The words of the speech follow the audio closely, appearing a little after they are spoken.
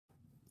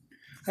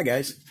Hi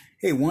guys.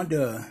 Hey, wanted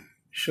to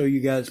show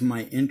you guys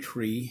my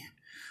entry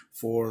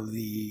for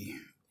the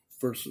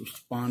first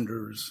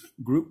responders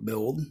group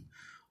build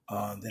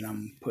that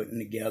I'm putting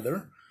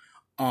together.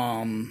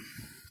 The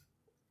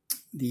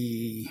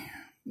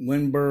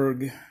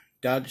Lindberg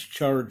Dodge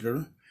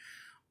Charger.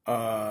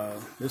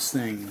 This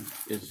thing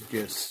is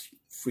just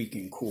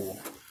freaking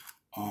cool.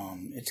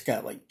 It's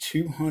got like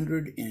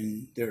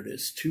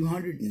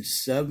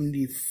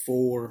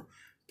 274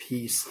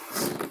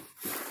 pieces.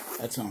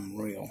 That's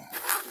unreal.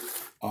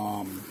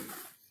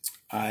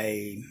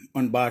 I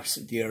unboxed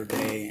it the other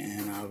day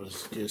and I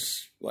was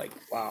just like,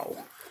 wow.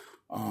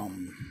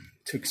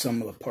 Took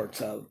some of the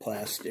parts out of the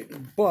plastic,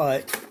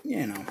 but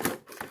you know,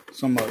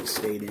 some of it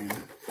stayed in.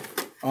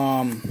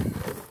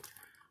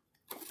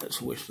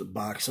 Just wish the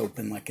box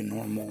opened like a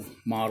normal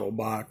model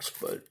box,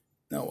 but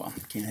no, well,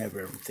 can't have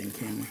everything,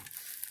 can we?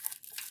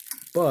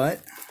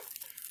 But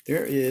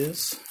there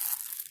is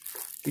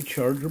the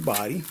charger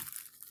body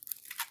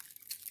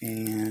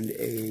and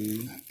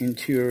a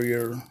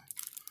interior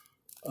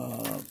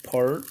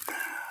part,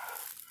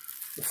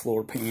 the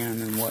floor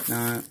pan and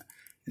whatnot,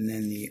 and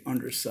then the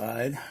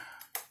underside.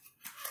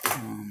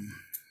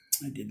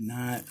 I did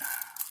not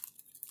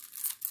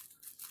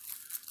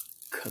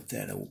cut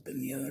that open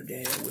the other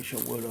day. I wish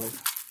I would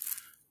have.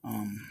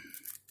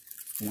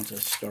 Once I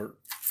start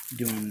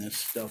doing this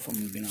stuff,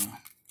 I'm gonna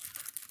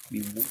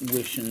be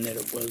wishing that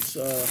it was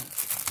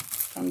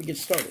time to get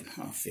started.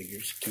 Oh,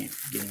 figures, can't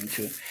get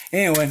into it.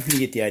 Anyway, you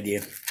get the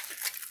idea.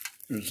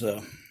 There's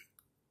a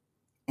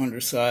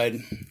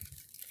underside,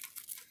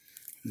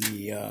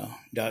 the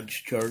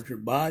Dodge Charger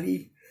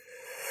body,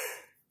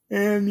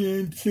 and the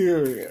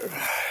interior.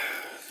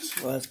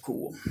 So that's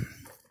cool.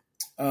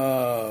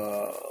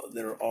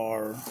 There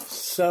are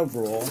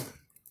several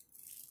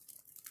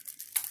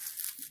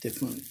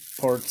different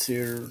parts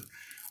here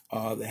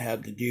that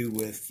have to do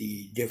with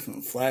the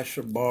different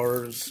flasher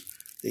bars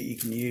that you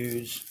can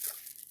use.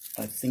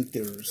 I think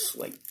there's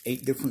like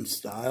 8 different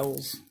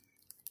styles.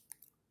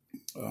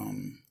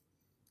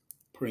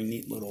 Pretty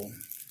neat little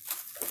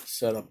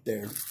setup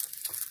there.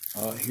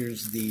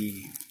 Here's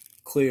the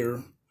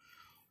clear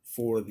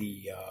for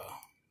the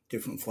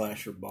different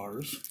flasher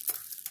bars.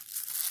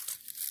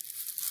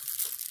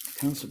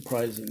 Kind of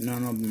surprised that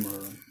none of them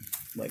are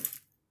like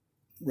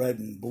red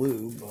and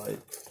blue, but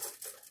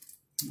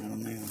I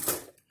don't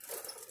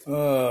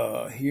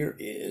know. Here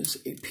is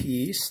a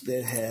piece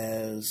that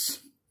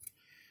has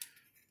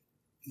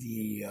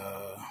the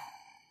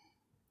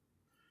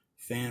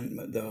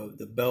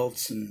the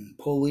belts and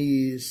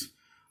pulleys,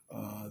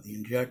 the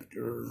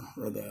injector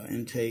or the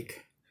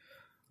intake,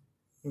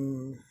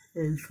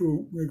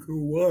 actual like a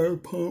water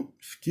pump.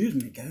 Excuse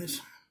me, guys.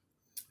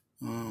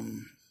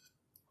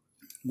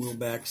 Wheel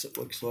backs, it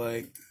looks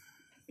like.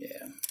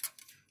 Yeah,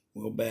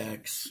 wheel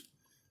backs.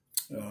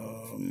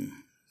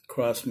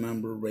 Cross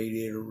member,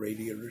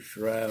 radiator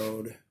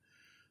shroud,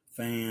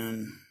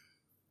 fan,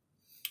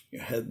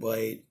 your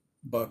headlight,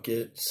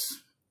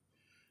 buckets,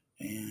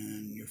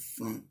 and your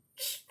front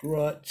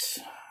struts,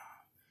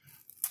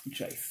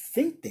 which I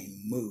think they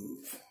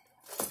move.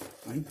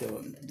 I think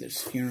the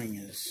steering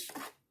is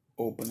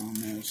open on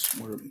this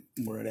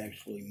where it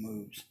actually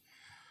moves.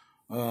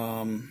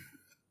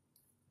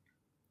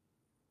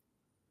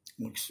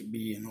 Looks to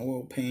be an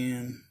oil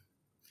pan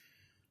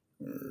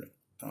or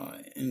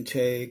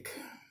intake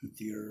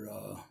with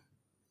your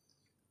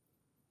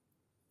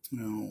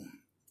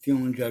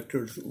fuel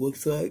injectors. It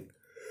looks like.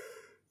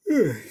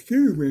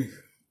 Excuse me.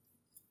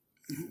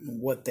 I don't know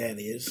what that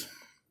is.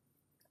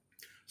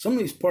 Some of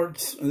these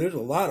parts, there's a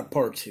lot of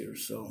parts here,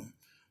 so I'm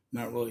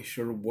not really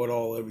sure what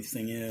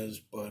everything is,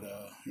 but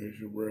here's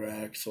your rear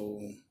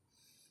axle,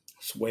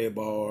 sway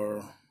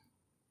bar.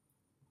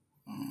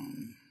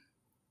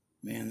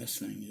 Man, this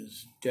thing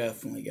has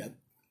definitely got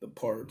the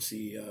parts.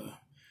 The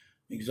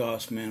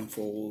exhaust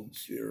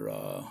manifolds, your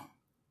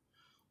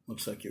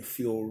looks like your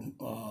fuel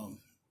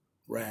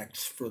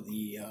racks for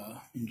the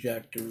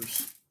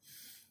injectors.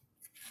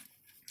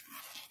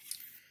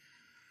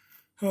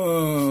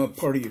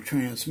 Part of your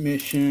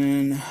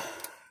transmission.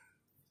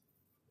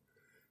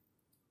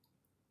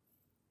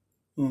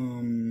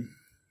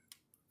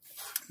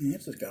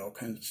 It's just got all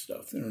kinds of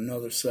stuff. There's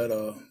another set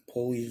of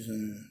pulleys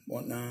and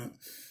whatnot.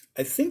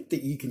 I think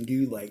that you can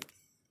do like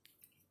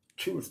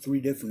 2 or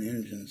 3 different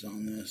engines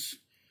on this.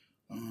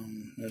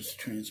 There's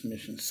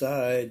transmission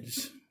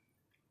sides.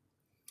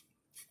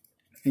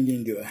 And you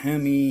can do a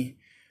Hemi,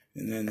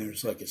 and then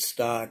there's like a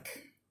stock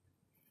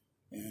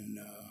and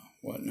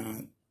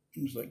whatnot.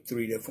 There's like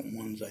 3 different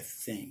ones, I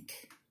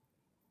think.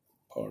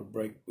 Power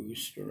brake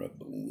booster, I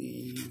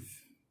believe.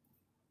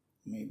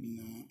 Maybe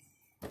not.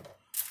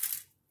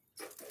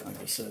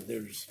 Like I said,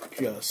 there's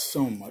just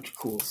so much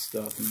cool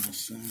stuff in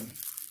this thing.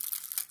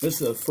 This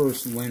is the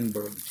first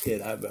Lindberg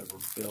kit I've ever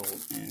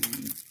built,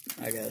 and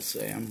I gotta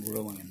say, I'm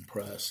really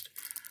impressed.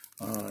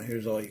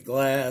 Here's all your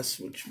glass,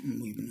 which I'm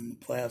leaving in the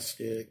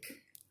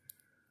plastic.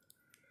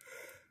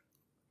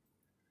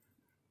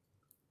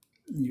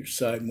 Your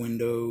side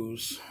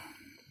windows.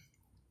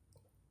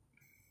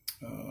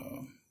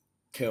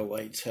 tail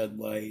lights,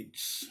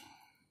 headlights.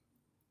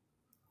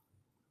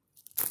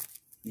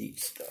 Neat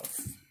stuff.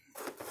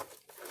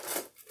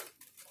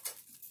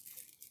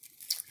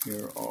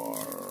 Here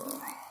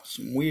are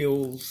some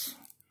wheels.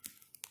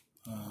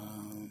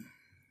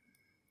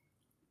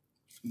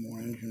 Some more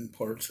engine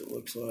parts, it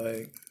looks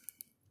like.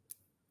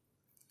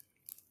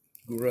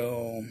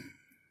 Grill.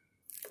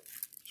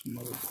 Some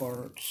other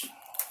parts.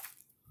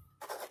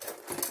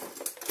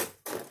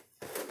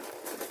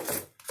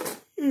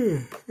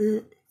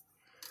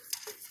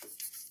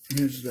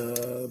 Here's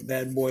the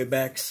bad boy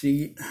back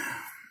seat.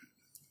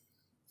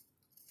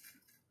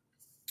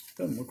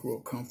 Doesn't look real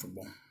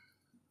comfortable.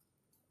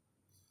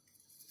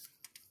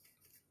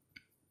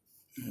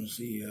 There's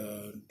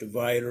the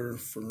divider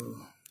for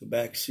the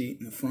back seat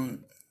in the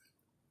front.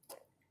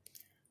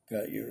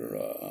 Got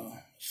your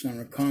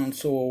center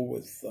console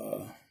with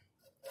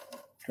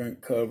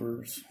drink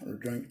covers or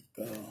drink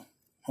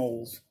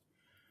holes.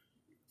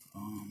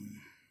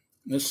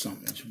 This is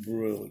something that's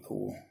really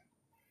cool.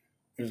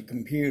 There's a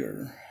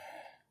computer.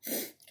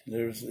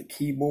 There's the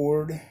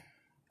keyboard.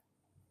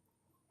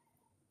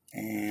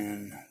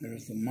 And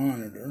there's the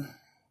monitor.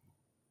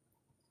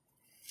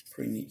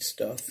 Pretty neat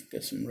stuff.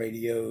 Got some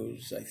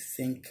radios, I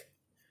think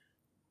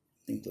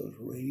those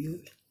are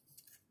radios.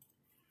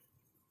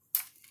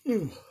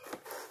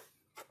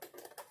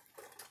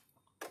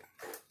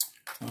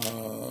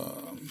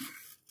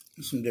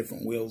 Some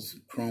different wheels,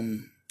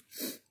 chrome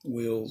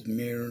wheels,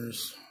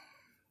 mirrors,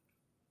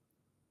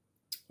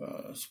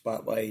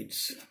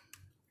 spotlights.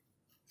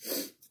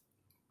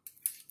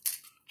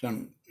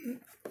 I'm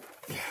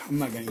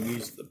not going to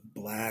use the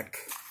black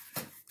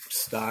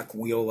stock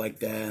wheel like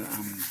that.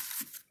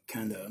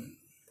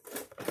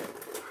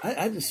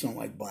 I just don't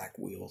like black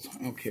wheels.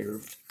 I don't care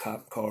if it's a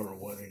cop car or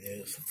what it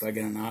is. If I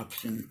got an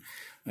option,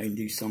 I can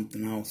do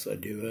something else, I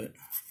do it.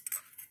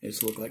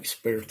 It's look like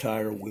spare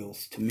tire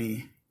wheels to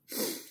me.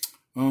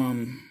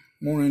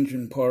 More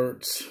engine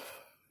parts.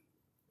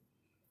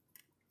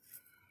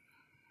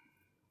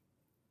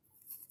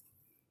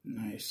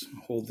 Nice.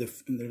 Whole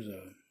different. There's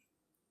a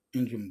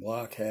engine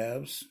block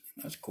halves.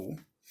 That's cool.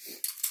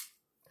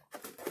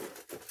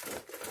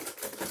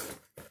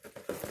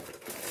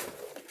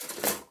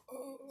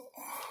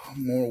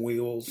 More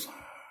wheels.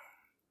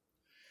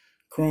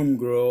 Chrome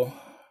grille.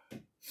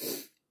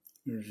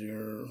 There's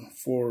your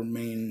 4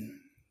 main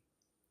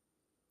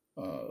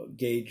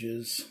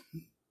gauges.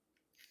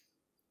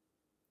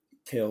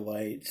 Tail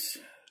lights.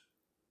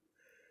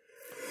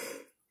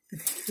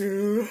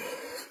 And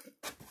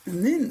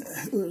then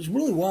it was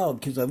really wild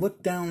because I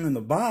looked down in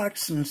the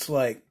box and it's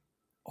like,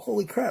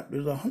 holy crap,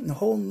 there's a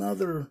whole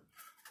nother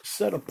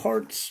set of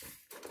parts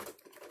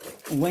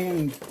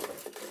laying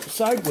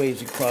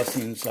sideways across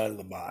the inside of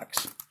the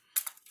box.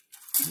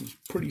 It was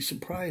pretty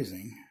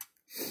surprising.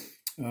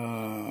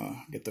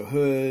 Get the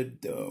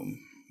hood, the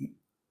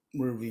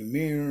rear view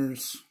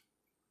mirrors.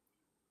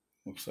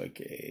 Looks like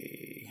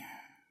a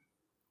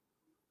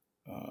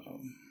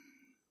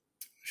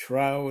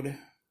shroud,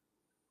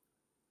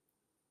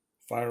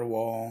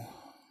 firewall,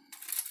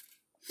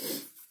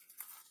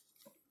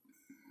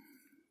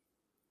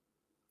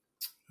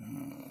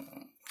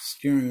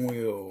 steering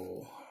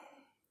wheel,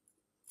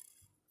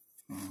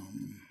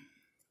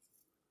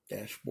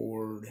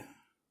 dashboard.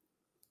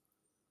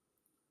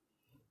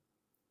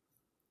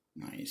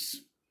 Nice.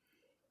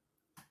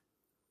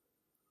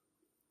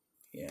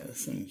 Yeah,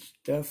 this thing's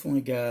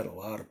definitely got a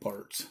lot of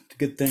parts. It's a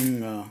good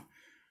thing I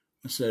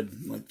said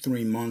like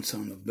 3 months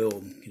on the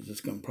build, because it's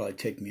going to probably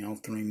take me all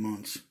 3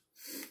 months.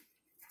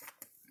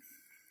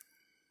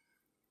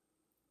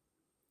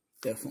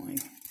 Definitely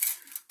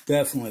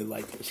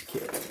like this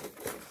kit.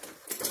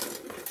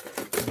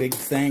 Big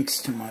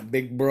thanks to my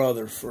big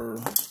brother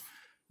for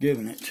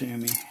giving it to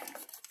me.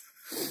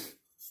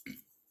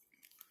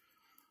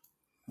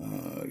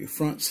 Your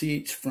front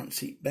seats, front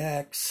seat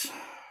backs.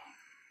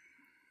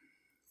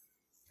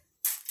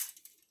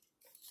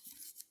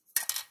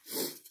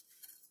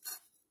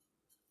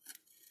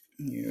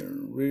 Your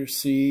rear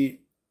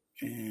seat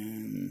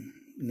and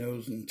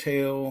nose and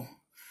tail.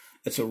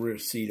 That's a rear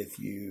seat if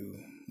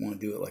you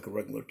want to do it like a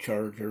regular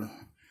Charger.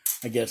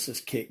 I guess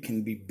this kit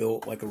can be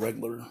built like a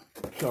regular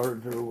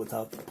Charger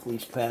without the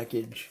police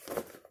package.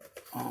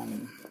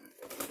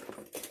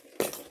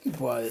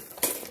 But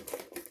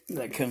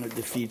that kind of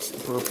defeats the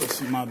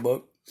purpose in my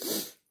book.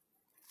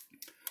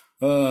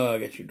 I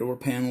got your door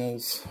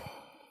panels.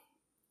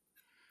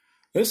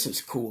 This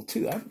is cool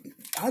too.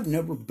 I've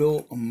never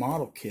built a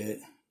model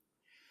kit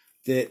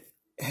that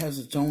has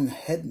its own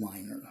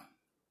headliner.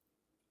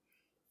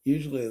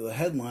 Usually the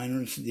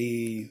headliner is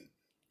the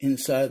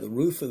inside the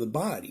roof of the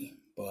body,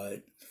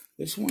 but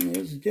this one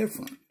is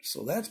different,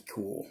 so that's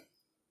cool.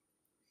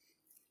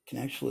 You can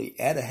actually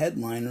add a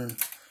headliner.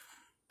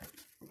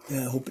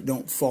 I hope it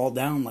don't fall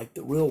down like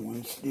the real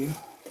ones do.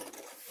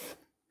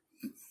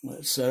 Let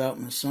it set out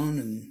in the sun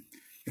and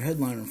your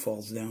headliner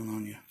falls down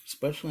on you,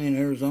 especially in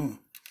Arizona.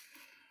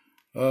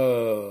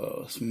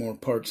 Some more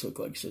parts look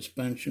like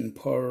suspension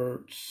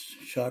parts,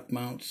 shock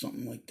mounts,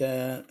 something like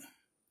that.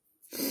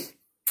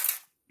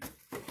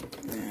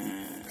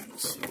 And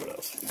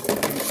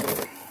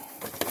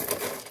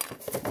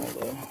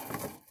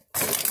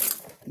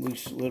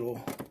loose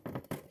little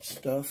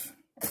stuff.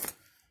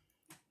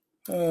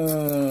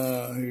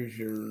 Here's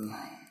your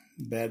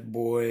bad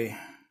boy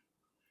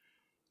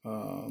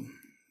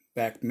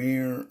back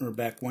mirror or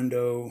back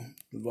window,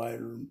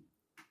 divider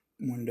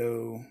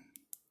window,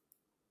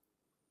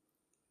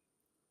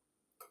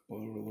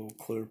 couple of little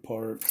clear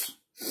parts,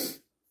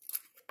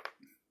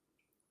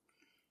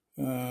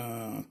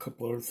 a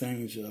couple other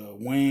things,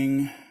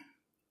 wing.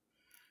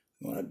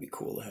 Well, that'd be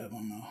cool to have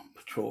on a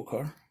patrol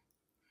car.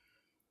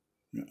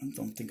 I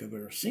don't think I've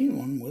ever seen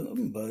one with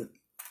them, but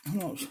who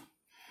knows?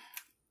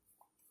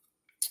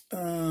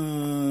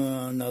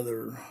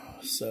 Another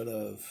set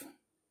of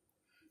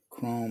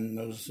chrome.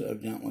 Those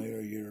evidently are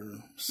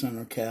your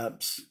center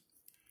caps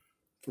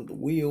for the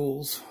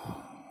wheels.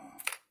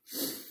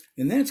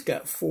 And then it's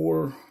got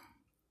 4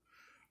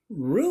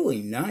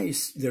 really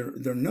nice, they're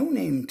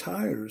no-name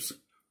tires.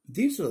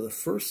 These are the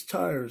first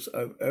tires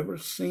I've ever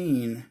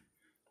seen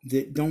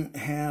that don't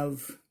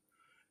have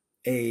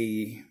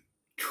a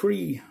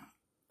tree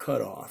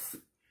cut off.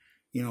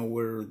 You know,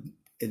 where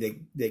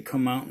they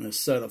come out in a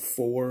set of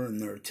 4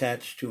 and they're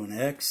attached to an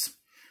X.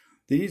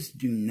 These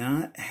do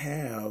not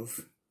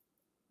have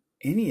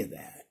any of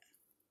that.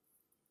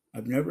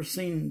 I've never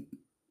seen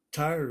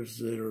tires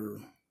that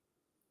are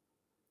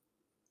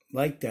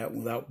like that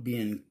without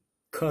being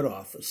cut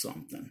off of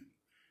something.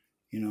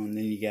 You know, and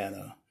then you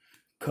gotta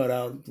cut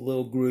out the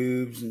little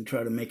grooves and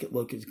try to make it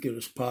look as good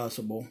as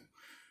possible.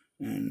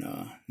 And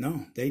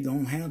no, they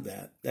don't have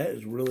that. That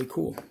is really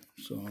cool.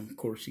 So, of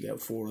course, you got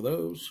 4 of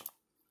those.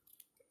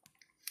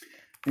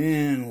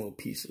 And a little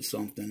piece of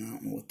something. I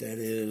don't know what that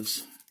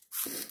is.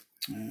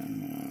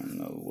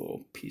 Another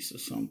little piece of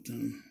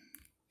something.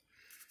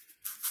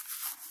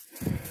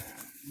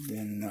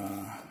 Then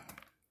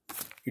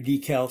your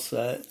decal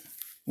set,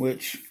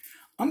 which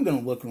I'm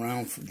going to look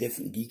around for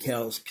different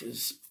decals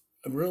because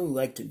I really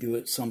like to do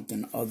it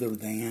something other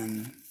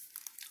than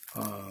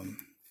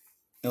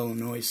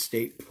Illinois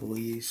State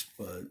Police,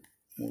 but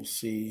we'll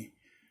see.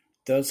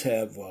 It does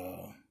have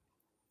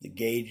the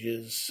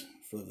gauges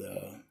for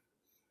the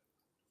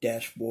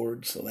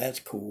dashboard, so that's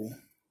cool.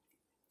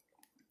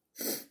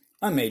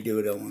 I may do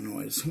it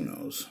Illinois, who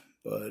knows,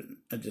 but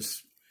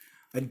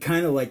I'd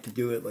kind of like to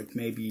do it like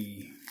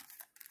maybe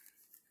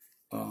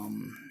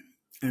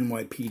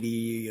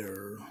NYPD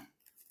or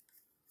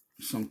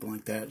something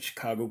like that,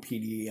 Chicago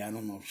PD. I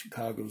don't know if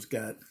Chicago's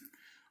got,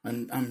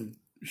 I'm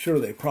sure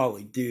they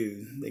probably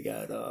do. They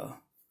got the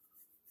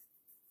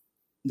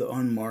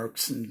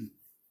unmarks and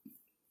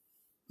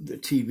the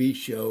TV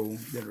show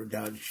that are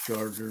Dodge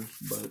Chargers,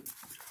 but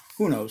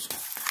who knows?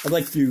 I'd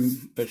like to do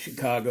a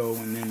Chicago,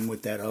 and then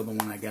with that other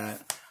one I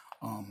got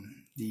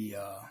the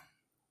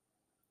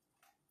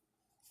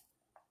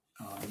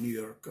New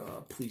York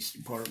Police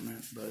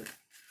Department, but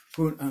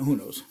who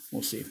knows?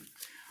 We'll see.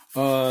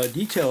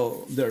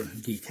 Details.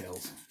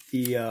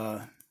 The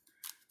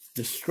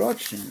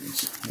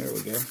instructions. There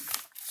we go.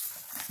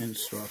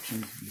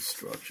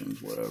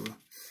 Instructions, whatever.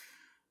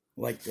 I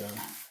like to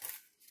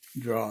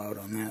draw out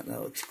on that.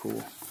 That looks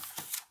cool.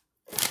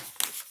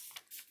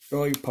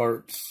 All your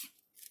parts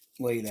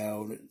laid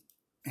out. It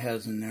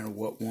has in there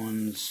what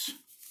ones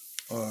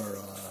are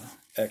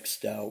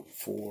X'd out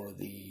for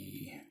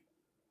the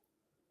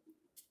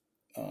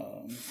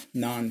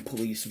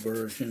non-police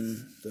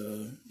version,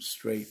 the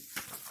straight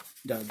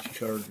Dodge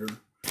Charger.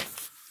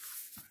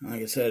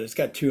 Like I said, it's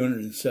got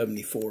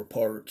 274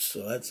 parts,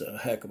 so that's a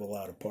heck of a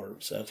lot of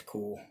parts. That's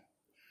cool.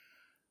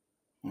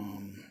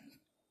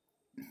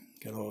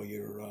 Got all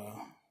your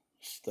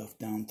stuff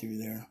down through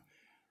there,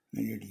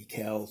 and your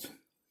decals.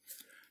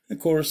 Of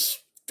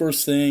course,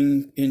 first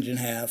thing, engine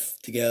half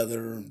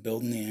together,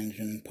 building the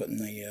engine, putting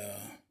the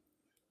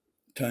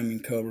timing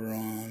cover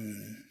on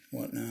and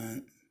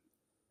whatnot.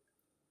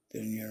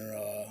 Then your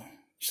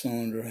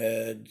cylinder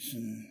heads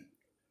and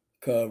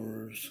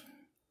covers,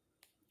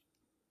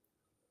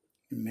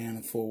 your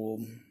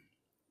manifold,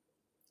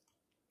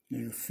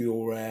 and your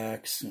fuel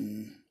racks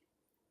and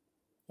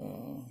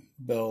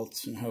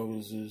belts and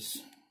hoses.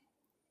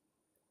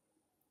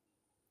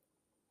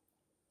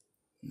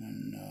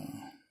 And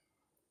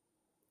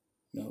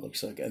that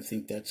looks like, I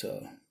think that's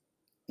a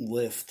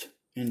lift,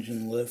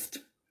 engine lift.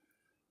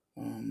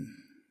 And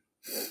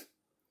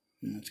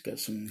it's got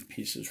some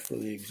pieces for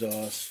the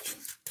exhaust,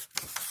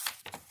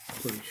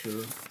 pretty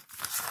sure.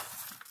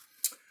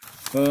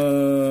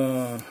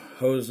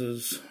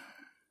 Hoses,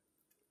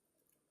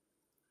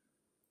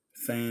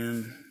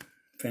 fan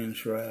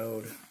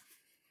shroud.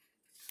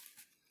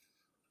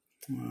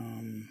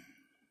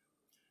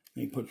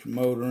 You put your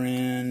motor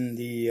in,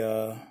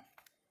 the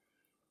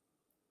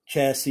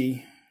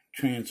chassis,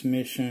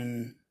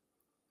 transmission.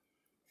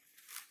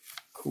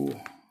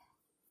 Cool.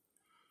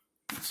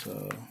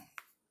 So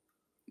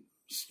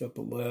step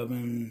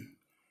 11,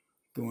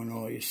 going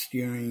all your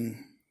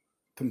steering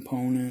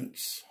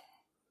components.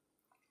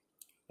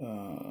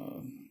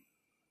 I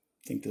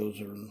think those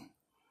are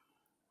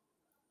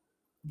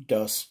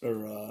dust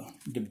or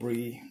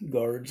debris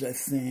guards, I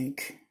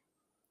think.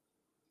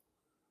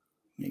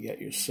 You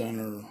got your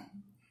center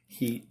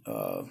heat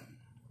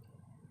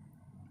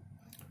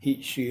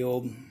heat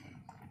shield.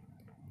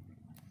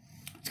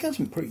 It's got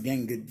some pretty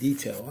dang good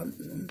detail.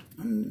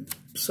 I'm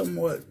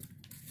somewhat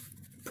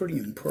pretty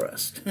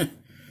impressed.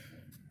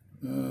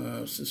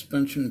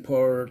 Suspension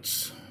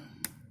parts.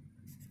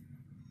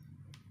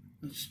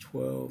 That's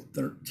 12,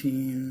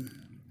 13.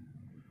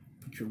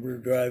 Put your rear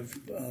drive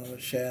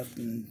shaft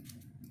and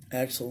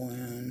axle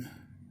in.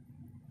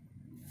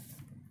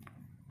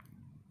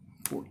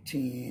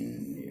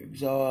 14, the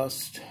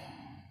exhaust.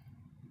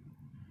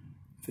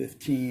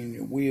 15,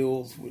 your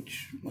wheels,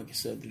 which, like I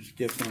said, there's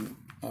different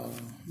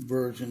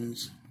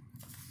versions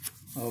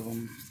of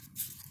them.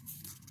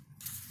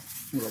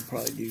 What I'll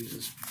probably do is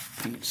just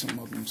paint some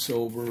of them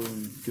silver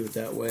and do it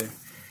that way.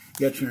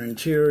 You got your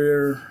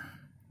interior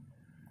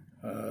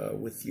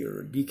with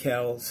your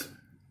decals.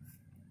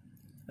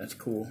 That's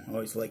cool. I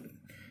always like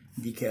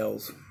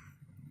decals.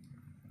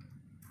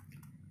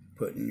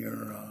 Putting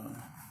your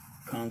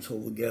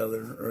console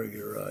together, or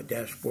your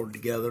dashboard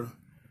together.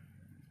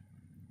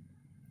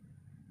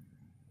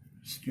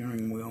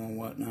 Steering wheel and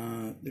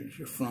whatnot. There's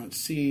your front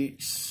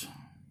seats.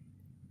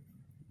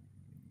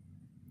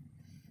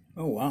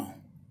 Oh wow.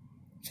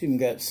 It's even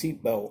got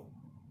seatbelt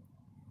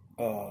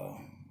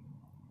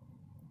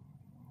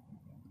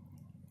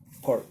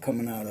part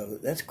coming out of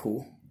it. That's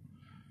cool.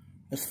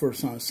 That's the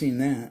first time I've seen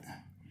that.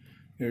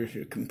 There's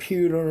your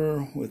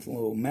computer with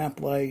little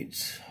map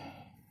lights.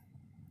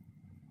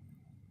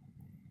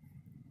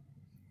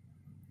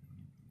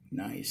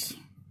 Nice.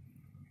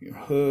 Your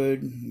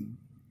hood,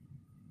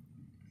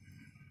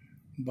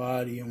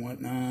 body and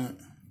whatnot.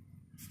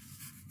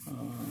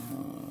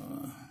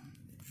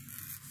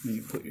 Then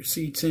you put your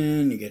seats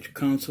in, you get your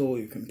console,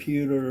 your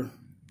computer.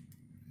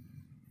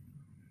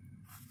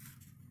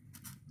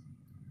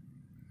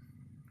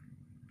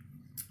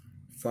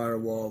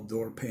 Firewall,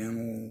 door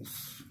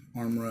panels,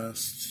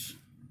 armrests.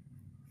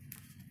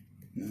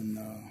 And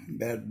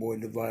bad boy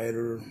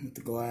divider with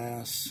the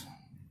glass.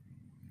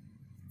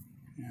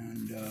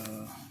 And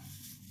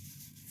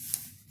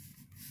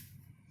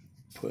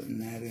putting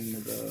that into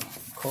the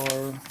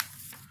car.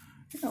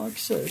 Yeah, like I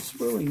said, it's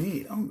really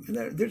neat. Oh,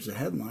 there's a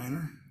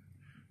headliner.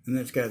 And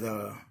it's got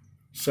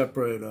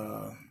separate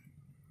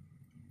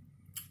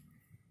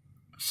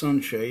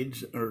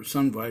sunshades or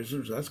sun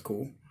visors. That's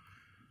cool.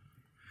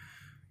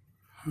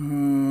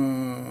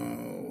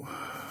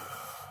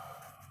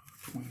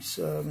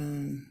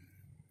 27,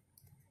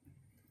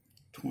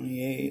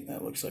 28.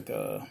 That looks like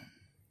a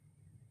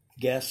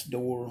gas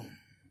door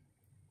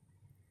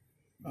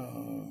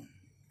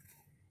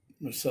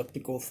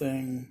receptacle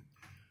thing.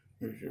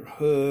 There's your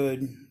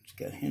hood. It's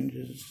got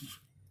hinges.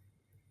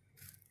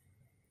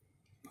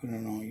 Put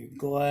it on your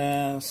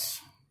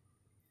glass.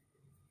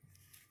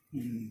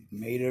 And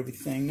made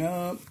everything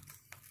up.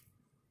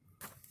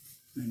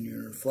 And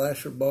your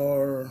flasher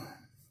bar.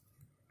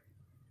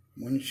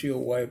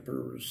 Windshield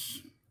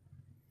wipers.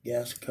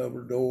 Gas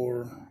cover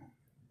door.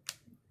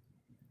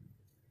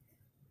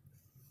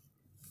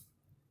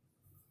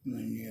 And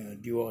then you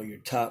do all your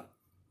top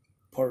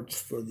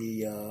parts for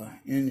the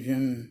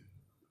engine.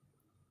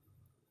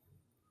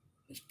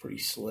 It's pretty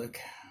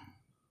slick.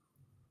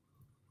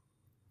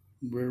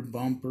 Rear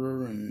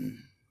bumper and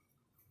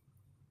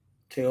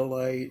tail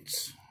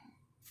lights.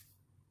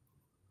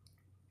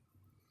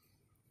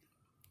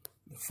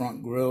 The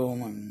front grille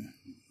and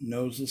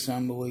nose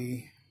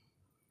assembly.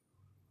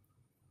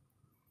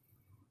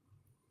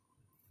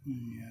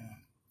 And you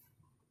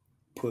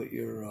put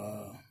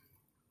your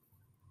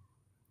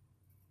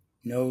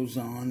nose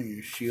on and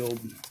your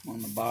shield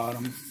on the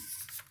bottom.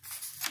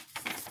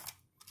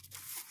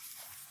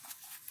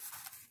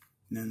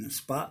 And then the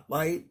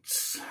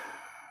spotlights.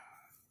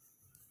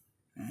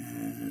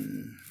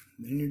 And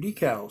then your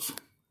decals.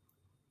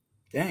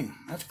 Dang,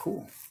 that's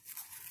cool.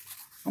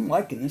 I'm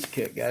liking this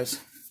kit,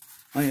 guys.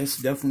 I think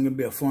it's definitely going to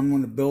be a fun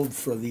one to build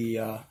for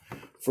the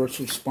first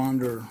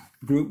responder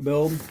group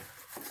build.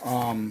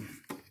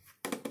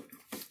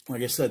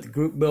 Like I said, the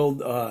group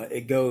build,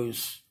 it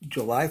goes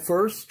July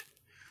 1st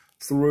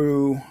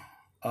through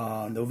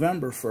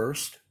November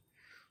 1st.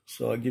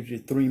 So it gives you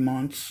 3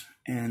 months.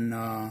 And,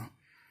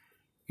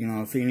 you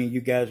know, if any of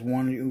you guys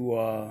want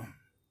to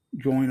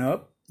join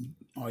up,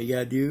 all you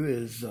gotta do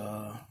is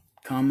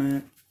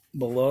comment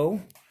below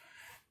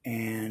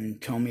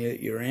and tell me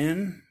that you're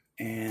in,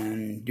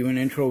 and do an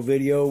intro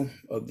video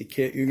of the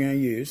kit you're gonna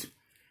use,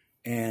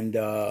 and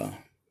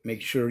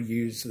make sure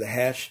you use the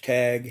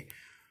hashtag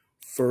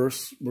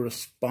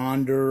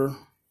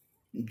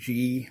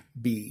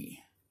firstrespondergb,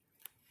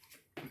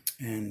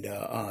 and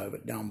I'll have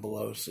it down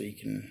below so you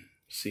can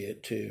see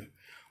it too.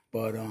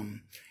 But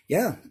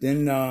yeah,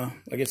 then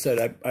like I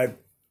said, I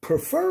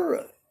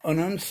prefer an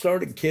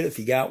unstarted kit if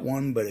you got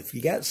one, but if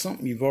you got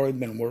something you've already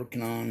been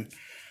working on,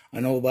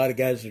 I know a lot of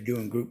guys are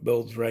doing group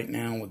builds right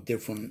now with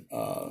different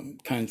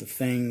kinds of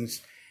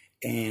things,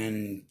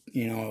 and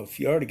you know, if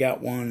you already got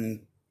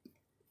one,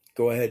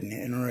 go ahead and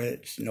enter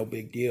it. It's no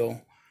big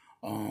deal,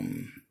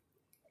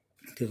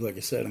 because like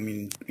I said, I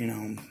mean, you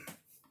know,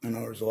 I know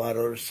there's a lot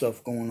of other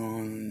stuff going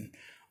on, and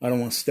I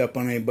don't want to step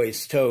on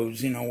anybody's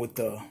toes, you know, with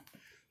the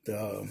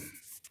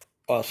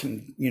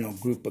awesome,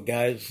 group of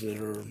guys that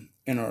are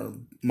in our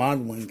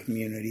modeling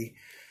community.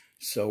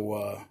 So,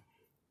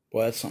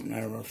 well, that's something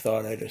I never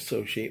thought I'd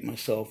associate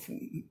myself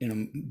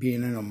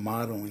being in a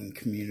modeling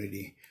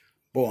community.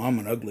 Boy, I'm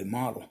an ugly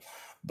model,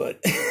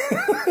 but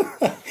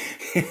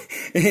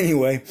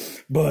anyway,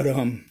 but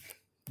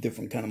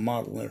different kind of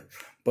model there.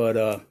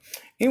 But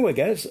anyway,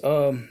 guys,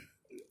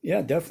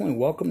 yeah, definitely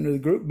welcome to the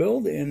group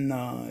build. And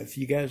if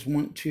you guys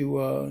want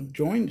to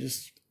join,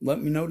 just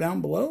let me know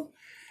down below,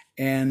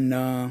 and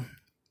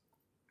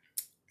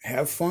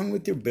have fun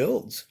with your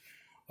builds.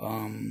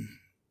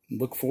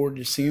 Look forward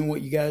to seeing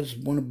what you guys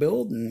want to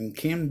build and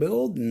can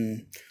build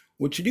and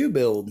what you do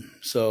build.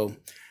 So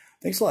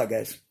thanks a lot,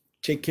 guys.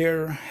 Take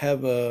care.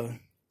 Have a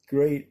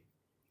great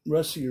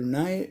rest of your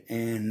night,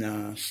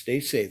 and stay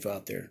safe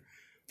out there.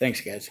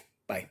 Thanks, guys.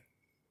 Bye.